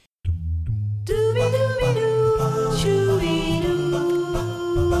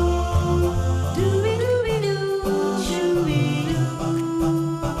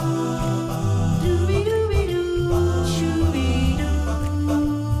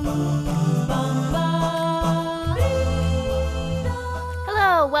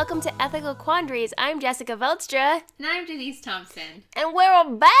welcome to Ethical Quandaries. I'm Jessica Veldstra. And I'm Denise Thompson. And we're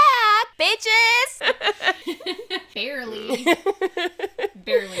back, bitches! Barely.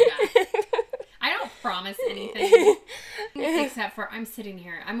 Barely back. I don't promise anything. Except for I'm sitting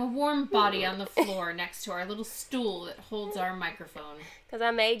here. I'm a warm body on the floor next to our little stool that holds our microphone. Because I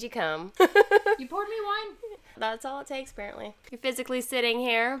made you come. You poured me wine? That's all it takes, apparently. You're physically sitting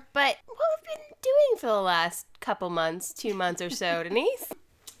here. But what have you been doing for the last couple months, 2 months or so, Denise?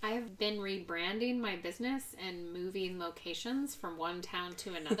 I've been rebranding my business and moving locations from one town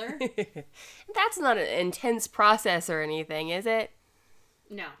to another. That's not an intense process or anything, is it?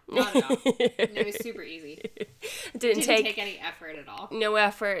 No, not at all. It was super easy. It didn't take any effort at all. No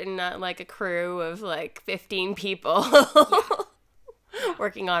effort, and not like a crew of like 15 people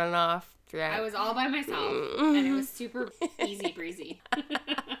working on and off throughout. I was all by myself, and it was super easy breezy.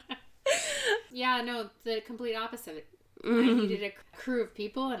 Yeah, no, the complete opposite. I needed a crew of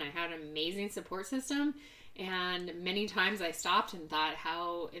people, and I had an amazing support system. And many times I stopped and thought,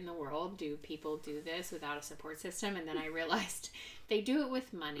 how in the world do people do this without a support system? And then I realized they do it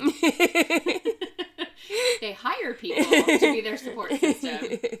with money. They hire people to be their support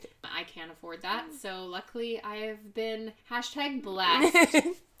system. I can't afford that. So luckily I have been #blessed.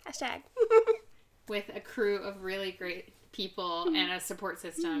 Hashtag. With a crew of really great people and a support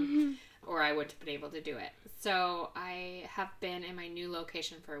system, or I wouldn't have been able to do it. So I have been in my new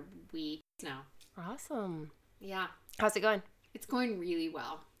location for a week now. Awesome. Yeah. How's it going? It's going really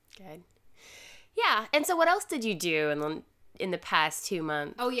well. Good. Yeah. And so what else did you do in the past 2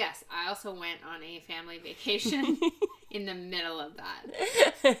 months? Oh, yes. I also went on a family vacation in the middle of that.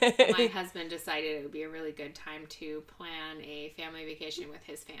 My husband decided it would be a really good time to plan a family vacation with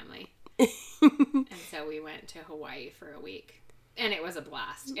his family. And so we went to Hawaii for a week. And it was a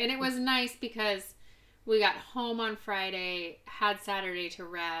blast. And it was nice because we got home on Friday, had Saturday to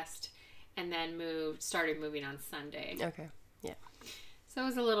rest, and then started moving on Sunday. Okay, yeah. So it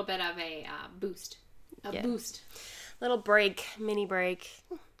was a little bit of a boost. Boost. Little break, mini break,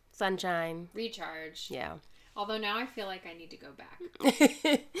 sunshine. Recharge. Yeah. Although now I feel like I need to go back.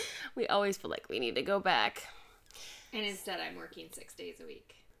 We always feel like we need to go back. And instead I'm working 6 days a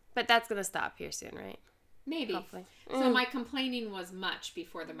week. But that's going to stop here soon, right? Maybe. Hopefully. So my complaining was much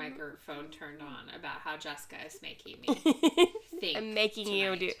before the microphone turned on about how Jessica is making me think. I'm making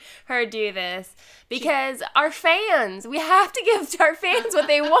tonight. her do this because our fans, we have to give our fans what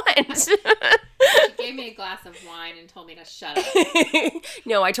they want. She gave me a glass of wine and told me to shut up.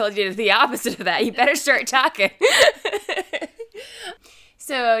 No, I told you the opposite of that. You better start talking.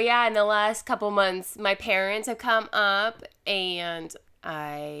 So, yeah, in the last couple months, my parents have come up and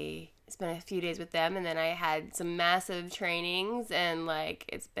I spent a few days with them, and then I had some massive trainings, and like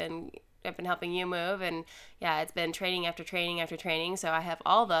I've been helping you move, and yeah, it's been training after training after training, so I have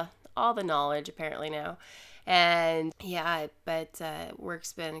all the knowledge apparently now. And yeah, but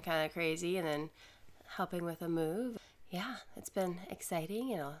work's been kind of crazy, and then helping with a move. Yeah, it's been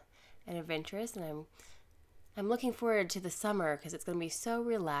exciting and adventurous, and I'm looking forward to the summer because it's going to be so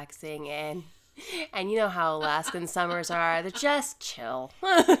relaxing, and you know how Alaskan summers are. They're just chill.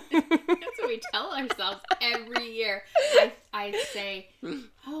 That's what we tell ourselves every year. I say,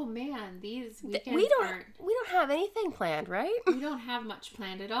 oh man, these weekends we don't have anything planned, right? We don't have much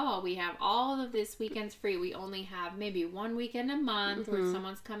planned at all. We have all of this weekends free. We only have maybe one weekend a month where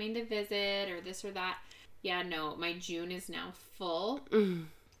someone's coming to visit or this or that. Yeah, no, my June is now full.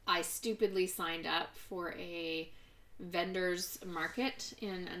 I stupidly signed up for a vendor's market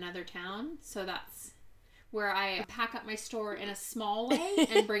in another town, so that's where I pack up my store in a small way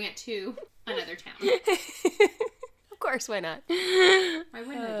and bring it to another town. Of course, why not? Why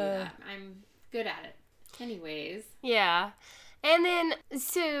wouldn't I do that? I'm good at it. Anyways. Yeah. And then,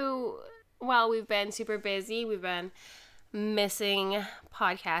 so, while we've been super busy, we've been missing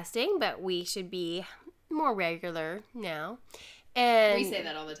podcasting, but we should be more regular now. And we say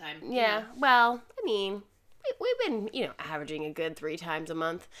that all the time. Yeah. Well, I mean, we've been, averaging a good 3 times a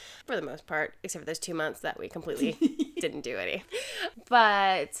month for the most part, except for those 2 months that we completely didn't do any.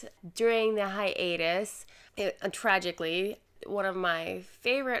 But during the hiatus, tragically, one of my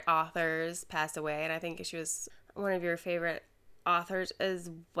favorite authors passed away, and I think she was one of your favorite authors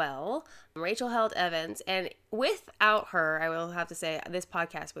as well, Rachel Held Evans. And without her, I will have to say, this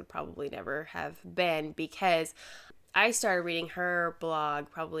podcast would probably never have been, because I started reading her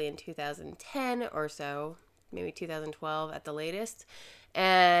blog probably in 2010 or so, maybe 2012 at the latest.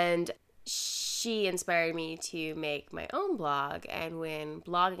 And she inspired me to make my own blog, and when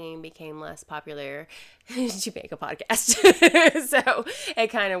blogging became less popular, to make a podcast. So it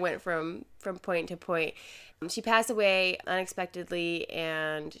kind of went from point to point. She passed away unexpectedly,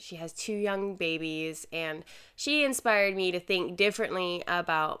 and she has 2 young babies, and she inspired me to think differently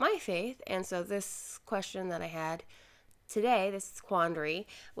about my faith. And so this question that I had today, this quandary,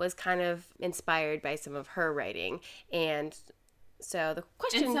 was kind of inspired by some of her writing. And so the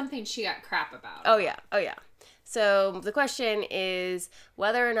question... And something she got crap about. Oh, yeah. So the question is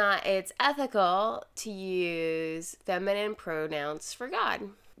whether or not it's ethical to use feminine pronouns for God,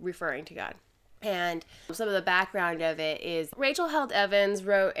 referring to God. And some of the background of it is Rachel Held Evans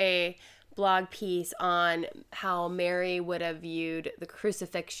wrote a blog piece on how Mary would have viewed the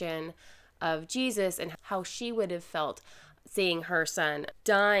crucifixion of Jesus and how she would have felt seeing her son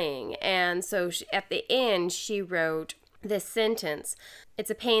dying. And so at the end, she wrote this sentence: "It's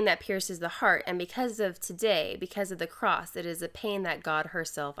a pain that pierces the heart, and because of today, because of the cross, it is a pain that God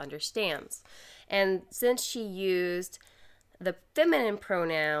herself understands." And since she used the feminine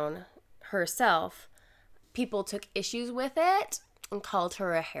pronoun herself, people took issues with it and called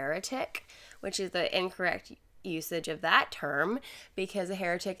her a heretic, which is the incorrect usage of that term, because a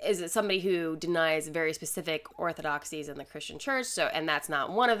heretic is somebody who denies very specific orthodoxies in the Christian church, and that's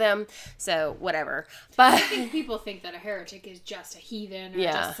not one of them, so whatever. But I think people think that a heretic is just a heathen, or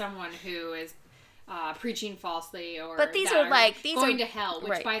just someone who is preaching falsely, or but these are going to hell,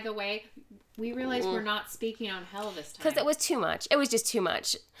 which, by the way, we realize we're not speaking on hell this time. Because it was too much. It was just too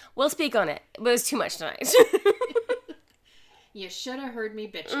much. We'll speak on it, but it was too much tonight. You should have heard me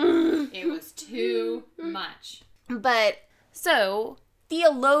bitching. It was too much. But, so,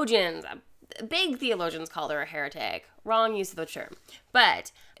 theologians, big theologians called her a heretic. Wrong use of the term.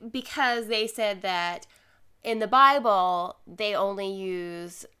 But, because they said that in the Bible, they only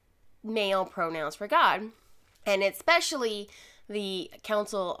use male pronouns for God. And especially the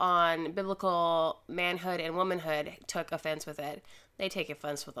Council on Biblical Manhood and Womanhood took offense with it. They take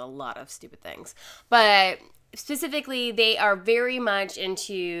offense with a lot of stupid things. But specifically, they are very much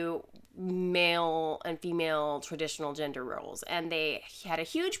into male and female traditional gender roles. And they had a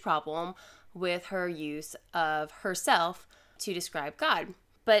huge problem with her use of herself to describe God.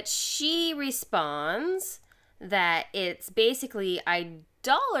 But she responds that it's basically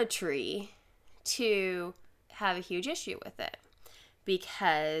idolatry to have a huge issue with it,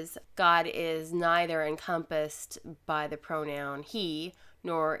 because God is neither encompassed by the pronoun he,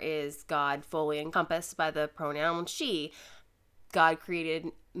 nor is God fully encompassed by the pronoun she. God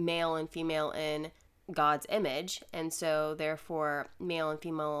created male and female in God's image, and so therefore male and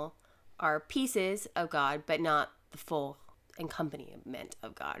female are pieces of God, but not the full accompaniment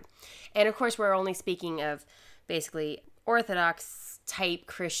of God. And of course, we're only speaking of basically Orthodox type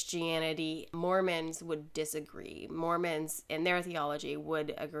Christianity. Mormons would disagree. Mormons in their theology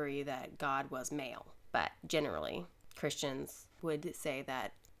would agree that God was male, but generally Christians would say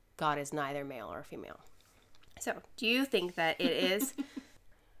that God is neither male or female. So, do you think that it is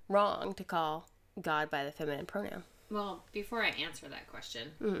wrong to call God by the feminine pronoun? Well, before I answer that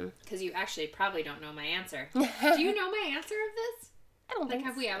question, because you actually probably don't know my answer. Do you know my answer of this? I don't think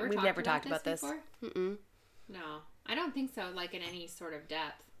have we ever We've never talked about this before? Mm-mm. No, I don't think so, like in any sort of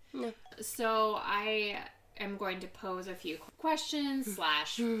depth. No. So I am going to pose a few questions /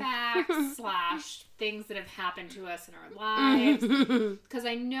 facts / things that have happened to us in our lives, because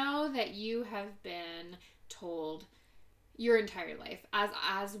I know that you have been told your entire life,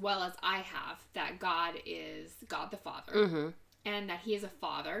 as well as I have, that God is God the Father, and that he is a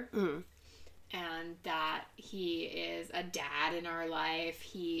father, and that he is a dad in our life.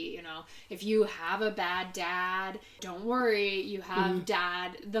 He, if you have a bad dad, don't worry, you have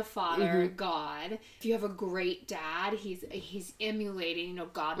dad the Father, God. If you have a great dad, he's emulating,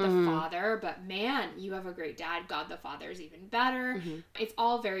 God the Father, but man, you have a great dad, God the Father is even better. It's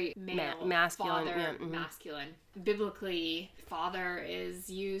all very male, masculine, father, masculine. Biblically, father is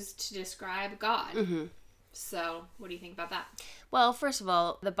used to describe God. So, what do you think about that? Well, first of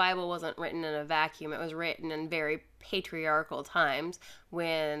all, the Bible wasn't written in a vacuum. It was written in very patriarchal times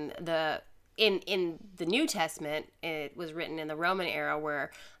when in the New Testament, it was written in the Roman era,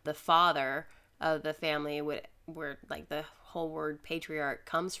 where the father of the family where like the whole word patriarch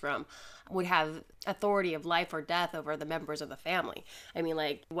comes from, would have authority of life or death over the members of the family. I mean,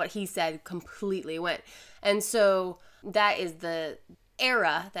 like, what he said completely went. And so that is the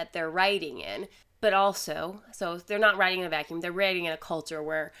era that they're writing in. But also, so they're not writing in a vacuum. They're writing in a culture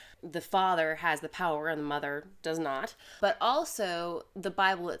where the father has the power and the mother does not. But also, the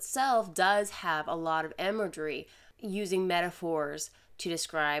Bible itself does have a lot of imagery using metaphors to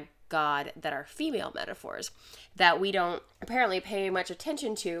describe God that are female metaphors that we don't apparently pay much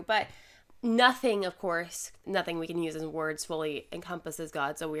attention to, but nothing, of course, nothing we can use as words fully encompasses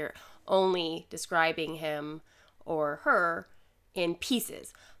God, so we're only describing him or her in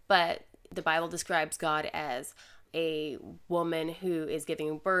pieces. But the Bible describes God as a woman who is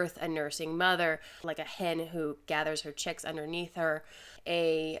giving birth, a nursing mother, like a hen who gathers her chicks underneath her,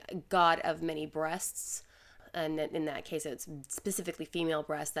 a God of many breasts. And in that case, it's specifically female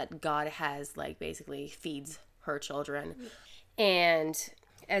breasts that God has, like, basically feeds her children. And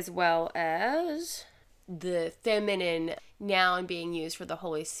as well as the feminine noun being used for the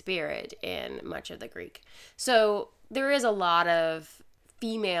Holy Spirit in much of the Greek. So there is a lot of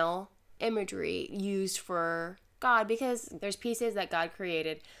female imagery used for God because there's pieces that God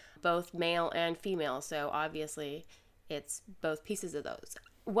created, both male and female. So obviously it's both pieces of those.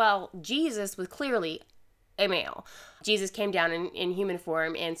 Well, Jesus was clearly a male. Jesus came down in human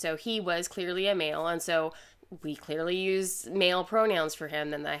form, and so he was clearly a male, and so we clearly use male pronouns for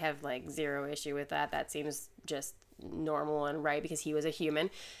him, and I have like zero issue with that. That seems just normal and right because he was a human,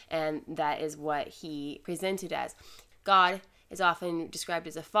 and that is what he presented as. God is often described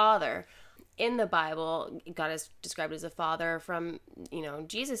as a father. In the Bible, God is described as a father from,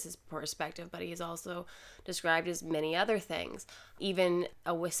 Jesus' perspective, but he is also described as many other things, even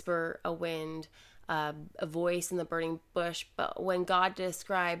a whisper, a wind, a voice in the burning bush. But when God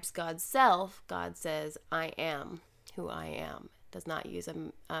describes God's self, God says, I am who I am. Does not use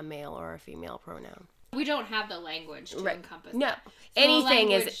a male or a female pronoun. We don't have the language to encompass no. that. So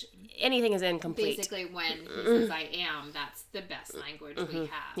anything is incomplete. Basically, when he says I am, that's the best language we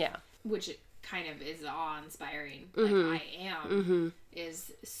have. Yeah. Which kind of is awe-inspiring. Like, I am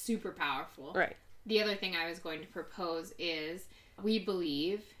is super powerful. Right. The other thing I was going to propose is we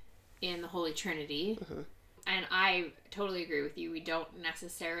believe in the Holy Trinity. And I totally agree with you. We don't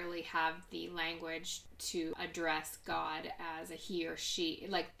necessarily have the language to address God as a he or she.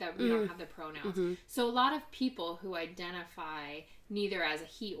 Like, we don't have the pronouns. So a lot of people who identify neither as a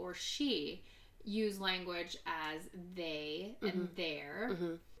he or she use language as they and their.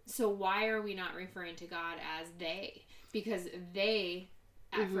 So why are we not referring to God as they? Because they,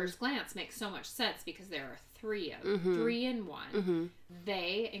 at first glance, makes so much sense because there are three of them. 3 in 1.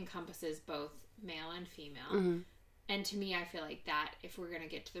 They encompasses both male and female. And to me, I feel like that, if we're going to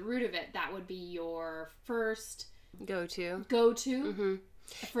get to the root of it, that would be your first go-to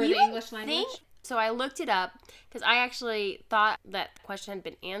for the English language. So I looked it up because I actually thought that the question had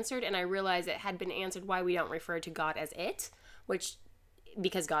been answered, and I realized it had been answered why we don't refer to God as it,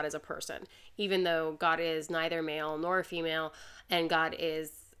 because God is a person. Even though God is neither male nor female, and God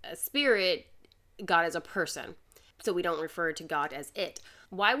is a spirit, God is a person. So we don't refer to God as it.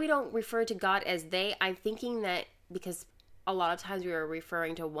 Why we don't refer to God as they, I'm thinking that because a lot of times we are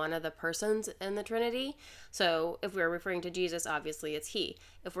referring to one of the persons in the Trinity. So if we're referring to Jesus, obviously it's he.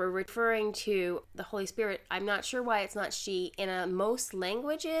 If we're referring to the Holy Spirit, I'm not sure why it's not she. In most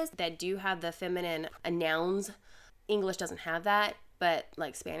languages that do have the feminine nouns, English doesn't have that, but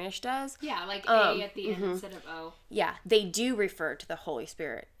like Spanish does. Yeah, like A at the end instead of O. Yeah, they do refer to the Holy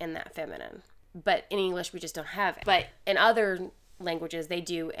Spirit in that feminine. But in English, we just don't have it. But in other languages, they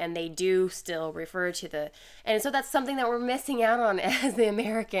do, and they do still refer to and so that's something that we're missing out on as the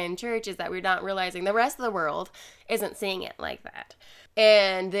American church, is that we're not realizing the rest of the world isn't seeing it like that.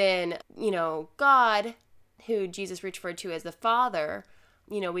 And then, God, who Jesus referred to as the Father,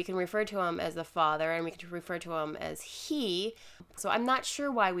 we can refer to him as the Father, and we can refer to him as he. So I'm not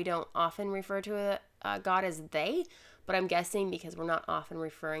sure why we don't often refer to God as they, but I'm guessing because we're not often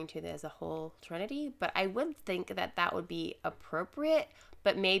referring to this as a whole Trinity. But I would think that would be appropriate,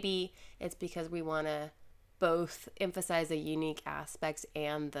 but maybe it's because we want to both emphasize the unique aspects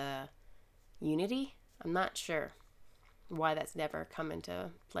and the unity. I'm not sure why that's never come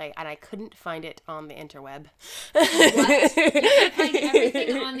into play, and I couldn't find it on the interweb. What? You can find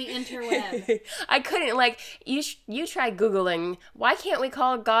everything on the interweb. I couldn't, you try Googling, why can't we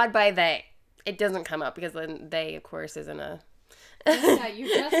call God by they? It doesn't come up because then they, of course, isn't a... Yeah, you're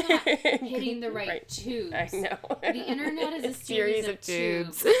just not hitting the right tubes. I know. The internet is a series of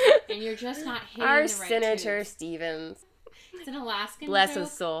tubes. And you're just not hitting the right tubes. Our Senator Stevens. It's an Alaskan Bless joke.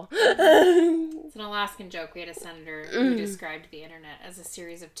 his soul. It's an Alaskan joke. We had a senator who described the internet as a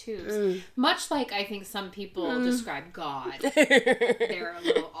series of tubes. Much like I think some people describe God. They're a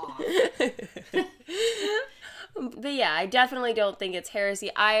little off. But yeah, I definitely don't think it's heresy.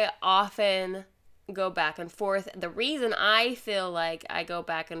 I often go back and forth. The reason I feel like I go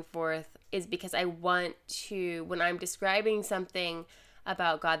back and forth is because I want to, when I'm describing something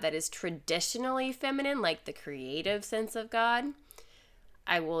about God that is traditionally feminine, like the creative sense of God,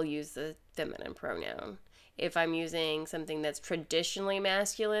 I will use the feminine pronoun. If I'm using something that's traditionally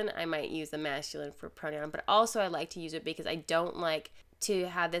masculine, I might use the masculine for pronoun. But also I like to use it because I don't like to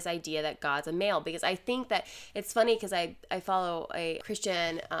have this idea that God's a male. Because I think that it's funny because I follow a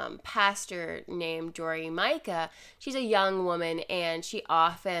Christian pastor named Jory Micah. She's a young woman and she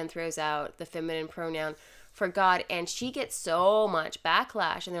often throws out the feminine pronoun for God. And she gets so much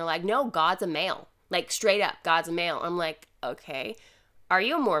backlash. And they're like, no, God's a male. Like straight up, God's a male. I'm like, okay, are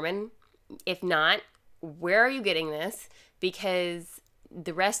you a Mormon? If not, where are you getting this? Because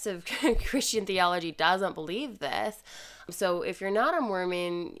the rest of Christian theology doesn't believe this. So if you're not a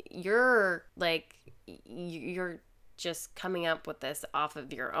Mormon, you're just coming up with this off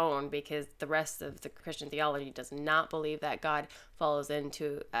of your own, because the rest of the Christian theology does not believe that God follows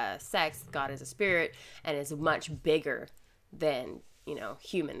into sex. God is a spirit and is much bigger than,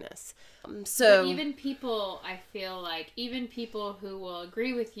 humanness. But even people, I feel like, even people who will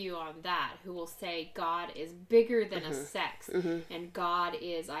agree with you on that, who will say God is bigger than a sex, and God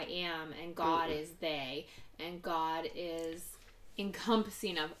is I am, and God is they, and God is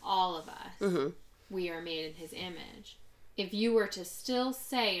encompassing of all of us. We are made in his image. If you were to still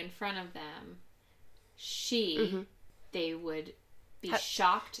say in front of them, she, they would be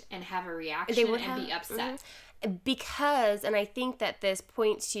shocked and have a reaction and be upset. Because, and I think that this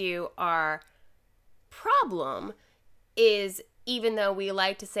points to our problem, is even though we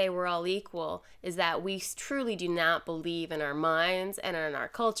like to say we're all equal, is that we truly do not believe in our minds and in our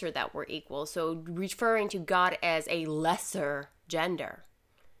culture that we're equal. So referring to God as a lesser gender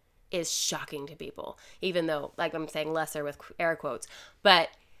is shocking to people, even though, like I'm saying lesser with air quotes, but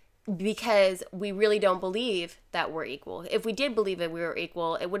because we really don't believe that we're equal. If we did believe that we were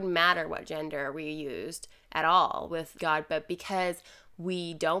equal, it wouldn't matter what gender we used at all with God. But because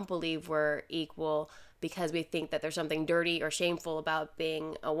we don't believe we're equal, because we think that there's something dirty or shameful about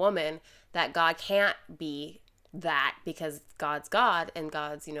being a woman, that God can't be that, because God's God and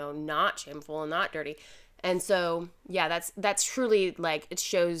God's, not shameful and not dirty. And so, yeah, that's truly, like, it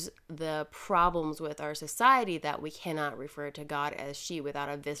shows the problems with our society that we cannot refer to God as she without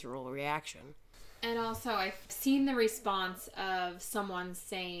a visceral reaction. And also, I've seen the response of someone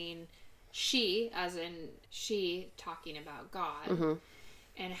saying she, as in she talking about God,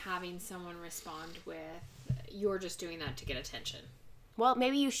 and having someone respond with, you're just doing that to get attention. Well,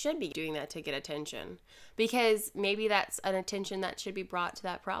 maybe you should be doing that to get attention, because maybe that's an attention that should be brought to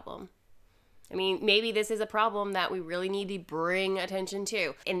that problem. I mean, maybe this is a problem that we really need to bring attention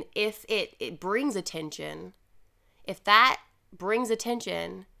to. And if it brings attention, if that brings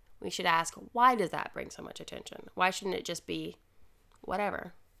attention, we should ask, why does that bring so much attention? Why shouldn't it just be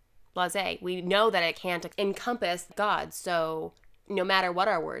whatever? Blasé. We know that it can't encompass God, so no matter what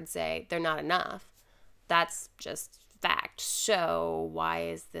our words say, they're not enough. That's just fact. So why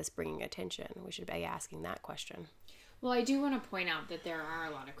is this bringing attention? We should be asking that question. Well, I do want to point out that there are a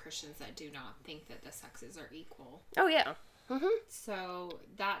lot of Christians that do not think that the sexes are equal. Oh, yeah. So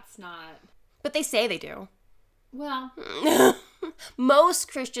that's not... But they say they do. Well...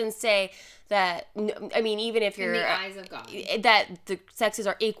 Most Christians say that, I mean, even if you're... in the eyes of God. That the sexes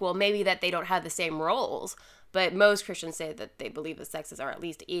are equal, maybe that they don't have the same roles. But most Christians say that they believe the sexes are at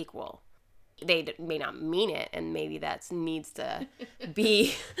least equal. They may not mean it, and maybe that needs to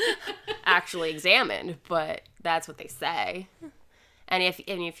be actually examined, but that's what they say. And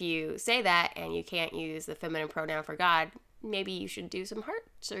if you say that and you can't use the feminine pronoun for God, maybe you should do some heart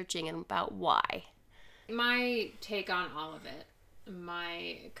searching about why. My take on all of it,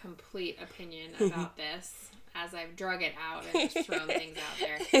 my complete opinion about this, as I've drug it out and just thrown things out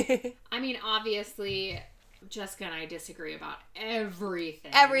there. I mean, obviously, Jessica and I disagree about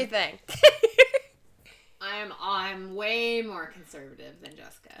everything. Everything. I'm way more conservative than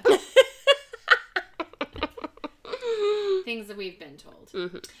Jessica. Things that we've been told.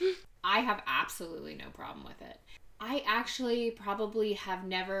 I have absolutely no problem with it. I actually probably have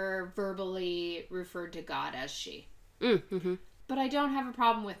never verbally referred to God as she. But I don't have a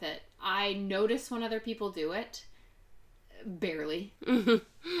problem with it. I notice when other people do it. Barely.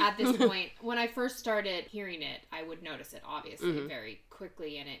 At this point, when I first started hearing it, I would notice it, obviously, very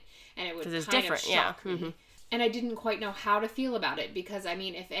quickly, and it would kind of shock me. And I didn't quite know how to feel about it, because, I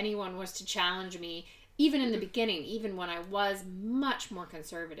mean, if anyone was to challenge me, even in the beginning, even when I was much more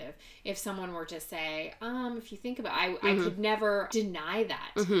conservative, if someone were to say, if you think about it, I could never deny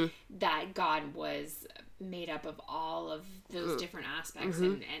that, that God was made up of all of those different aspects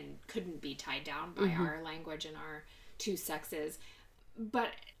and couldn't be tied down by our language and our two sexes. But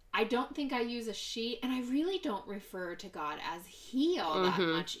I don't think I use a she, and I really don't refer to God as he all that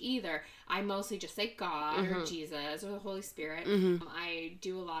much either. I mostly just say God or Jesus or the Holy Spirit. I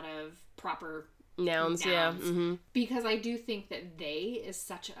do a lot of proper nouns. Yeah. Because I do think that they is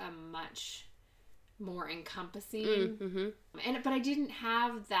such a much more encompassing. But I didn't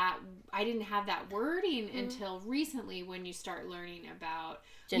have that wording until recently, when you start learning about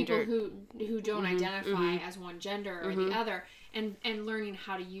gender. People who don't identify as one gender or the other, and learning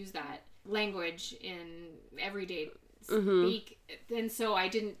how to use that language in everyday speak. And so I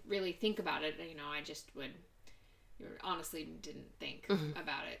didn't really think about it. I just would honestly didn't think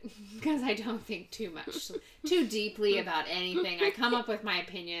about it, because I don't think too deeply about anything. I come up with my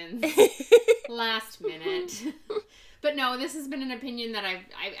opinions last minute. But no, this has been an opinion that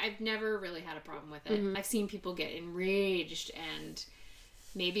I've never really had a problem with it. I've seen people get enraged, and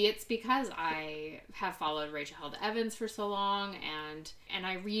maybe it's because I have followed Rachel Held Evans for so long, and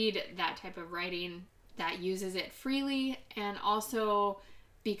I read that type of writing that uses it freely, and also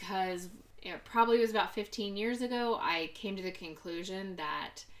because it probably was about 15 years ago, I came to the conclusion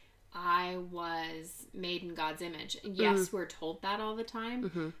that I was made in God's image. Yes, we're told that all the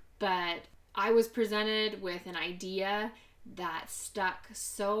time, but I was presented with an idea that stuck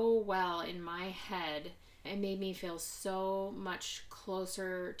so well in my head. It made me feel so much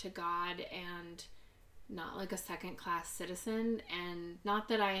closer to God and not like a second-class citizen. And not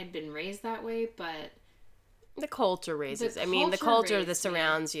that I had been raised that way, but the culture raises. The culture that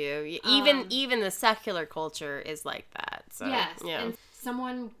surrounds you. Even the secular culture is like that. So, yes. Yeah. And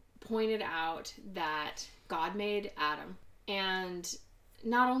someone pointed out that God made Adam, and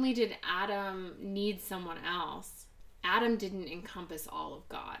not only did Adam need someone else, Adam didn't encompass all of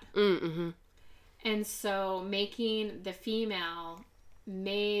God. And so making the female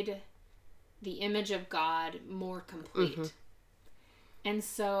made the image of God more complete. And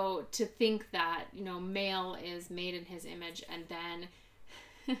so to think that, male is made in his image, and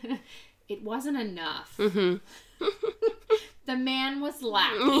then it wasn't enough. The man was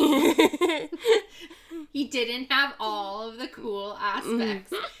lacking. He didn't have all of the cool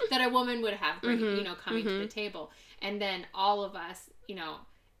aspects that a woman would have, coming to the table. And then all of us,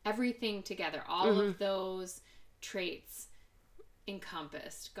 everything together, all of those traits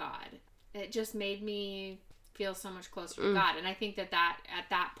encompassed God. It just made me feel so much closer to God. And I think that at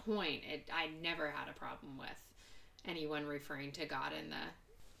that point, I never had a problem with anyone referring to God in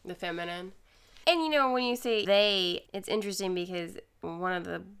the feminine. And when you say they, it's interesting because one of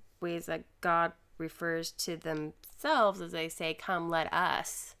the ways that God refers to themselves is they say, "Come, let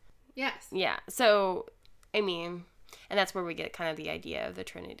us." Yes. Yeah. So, and that's where we get kind of the idea of the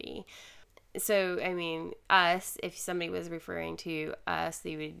Trinity. So, us, if somebody was referring to us,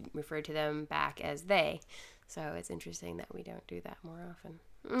 they would refer to them back as they. So it's interesting that we don't do that more often.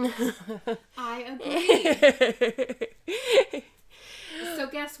 I agree. So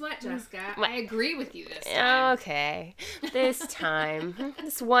guess what, Jessica? I agree with you this time. Okay. This time.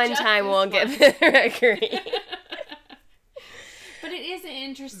 This one time we'll get the agree. But it is an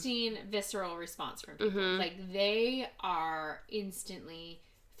interesting visceral response from people. Like, they are instantly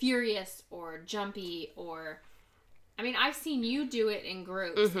furious or jumpy or... I've seen you do it in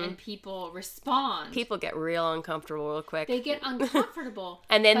groups and people respond. People get real uncomfortable real quick. They get uncomfortable.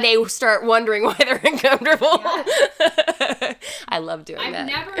 And then they start wondering why they're uncomfortable. Yeah. I love doing that. I've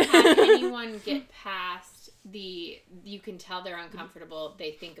never had anyone get past you can tell they're uncomfortable.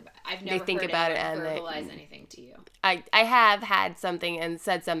 They think about it. I've never heard anyone verbalize anything to you. I have had something and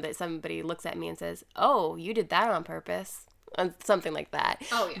said something. Somebody looks at me and says, "Oh, you did that on purpose." Something like that.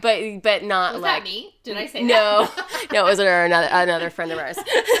 Oh yeah. But not was like that me? Did I say that? No, it was another friend of ours.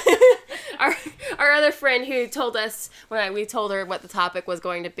 Our other friend who told us when we told her what the topic was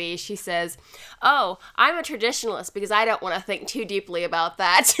going to be, she says, "Oh, I'm a traditionalist because I don't want to think too deeply about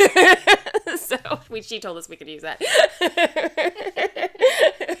that." So she told us we could use that.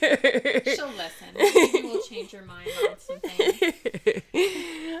 She'll listen. Maybe we'll change her mind on some things.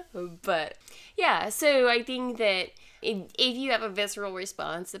 But yeah, so I think that if you have a visceral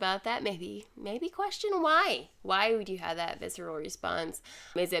response about that, maybe question why. Why would you have that visceral response?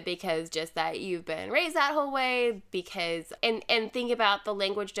 Is it because just that you've been raised that whole way? Because and think about the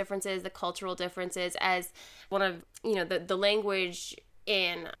language differences, the cultural differences as one of the language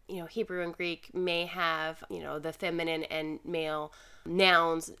in Hebrew and Greek may have the feminine and male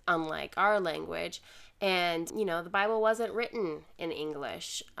nouns unlike our language. And the Bible wasn't written in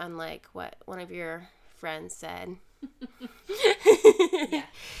English, unlike what one of your friends said. Yeah,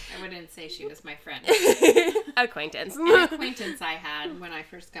 I wouldn't say she was my friend. Acquaintance. An acquaintance I had when I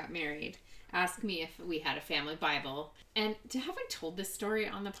first got married asked me if we had a family Bible. And have I told this story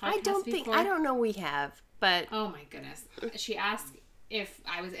on the podcast before? I don't know we have, but... Oh my goodness. She asked if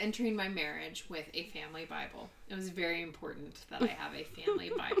I was entering my marriage with a family Bible. It was very important that I have a family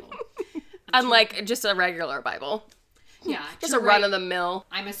Bible. Unlike just a regular Bible. Yeah. Just a run-of-the-mill.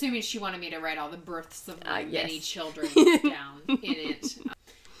 I'm assuming she wanted me to write all the births of my many children down in it.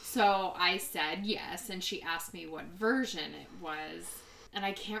 So I said yes, and she asked me what version it was. And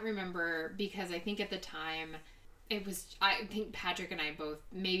I can't remember because I think at the time it was, I think Patrick and I both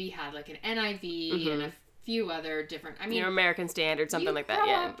maybe had like an NIV and a few other different, I mean. Your American Standard, something like that,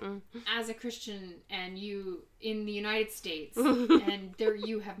 yeah. As a Christian and you in the United States and there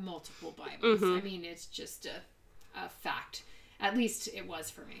you have multiple Bibles. I mean, it's just a fact. At least it was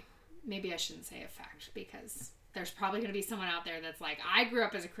for me. Maybe I shouldn't say a fact because there's probably going to be someone out there that's like, I grew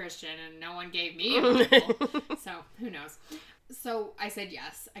up as a Christian and no one gave me a Bible. So who knows? So I said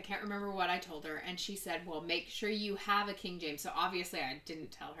yes. I can't remember what I told her. And she said, well, make sure you have a King James. So obviously I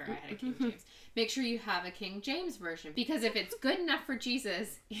didn't tell her I had a King James. Make sure you have a King James version. Because if it's good enough for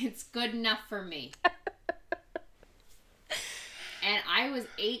Jesus, it's good enough for me. And I was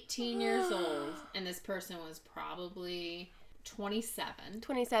 18 years old. And this person was probably 27.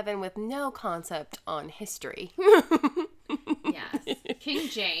 27 with no concept on history. Yes. King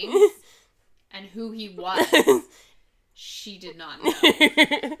James and who he was. She did not know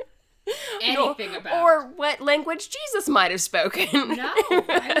anything about. Or what language Jesus might have spoken. No,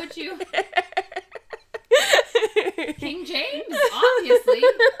 why would you? King James, obviously.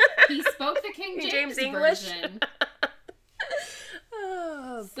 He spoke the King James English version.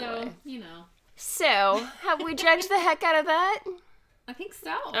 Oh, so, boy. you know. So, have we judged the heck out of that? I think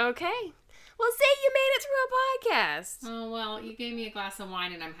so. Okay. Well, say you made it through a podcast. Oh, well, you gave me a glass of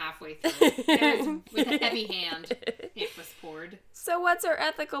wine and I'm halfway through. With a heavy hand, it was poured. So what's our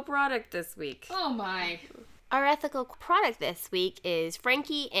ethical product this week? Oh, my. Our ethical product this week is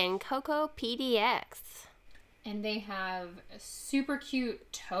Frankie and Coco PDX. And they have super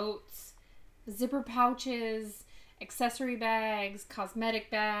cute totes, zipper pouches, accessory bags, cosmetic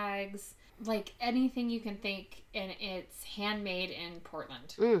bags, like anything you can think, and it's handmade in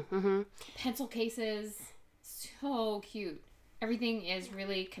Portland. Pencil cases, so cute. Everything is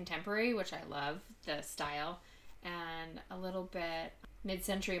really contemporary, which I love, the style, and a little bit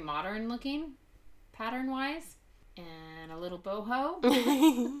mid-century modern looking, pattern-wise, and a little boho.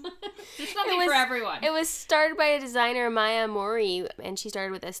 There's something for everyone. It was started by a designer, Maya Mori, and she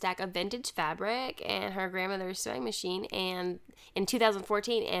started with a stack of vintage fabric and her grandmother's sewing machine, and in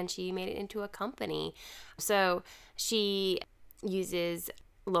 2014, and she made it into a company. So she uses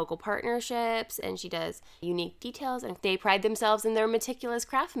local partnerships and she does unique details, and they pride themselves in their meticulous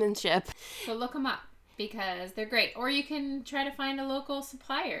craftsmanship. So look them up because they're great. Or you can try to find a local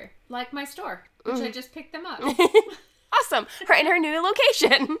supplier, like my store, which I just picked them up. Awesome. In her new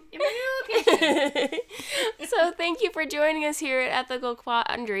location. In my new location. So thank you for joining us here at Ethical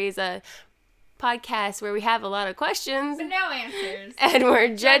Quandaries, a podcast where we have a lot of questions. But no answers. And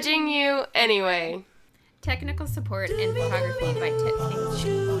we're judging you anyway. Technical support and photography by Tip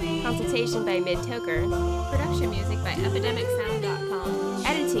King. Consultation by Mid-Toker. Production music by EpidemicSound.com.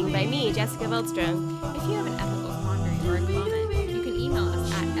 Editing by me, Jessica Veldstrom. If you have an ethical quandary or a comment, you can email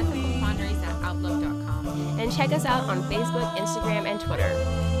us at ethicalquandaries@outlook.com. And check us out on Facebook, Instagram, and Twitter.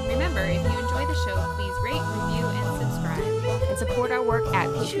 Remember, if you enjoy the show, please rate, review, and subscribe. And support our work at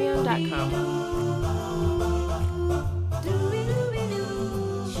patreon.com.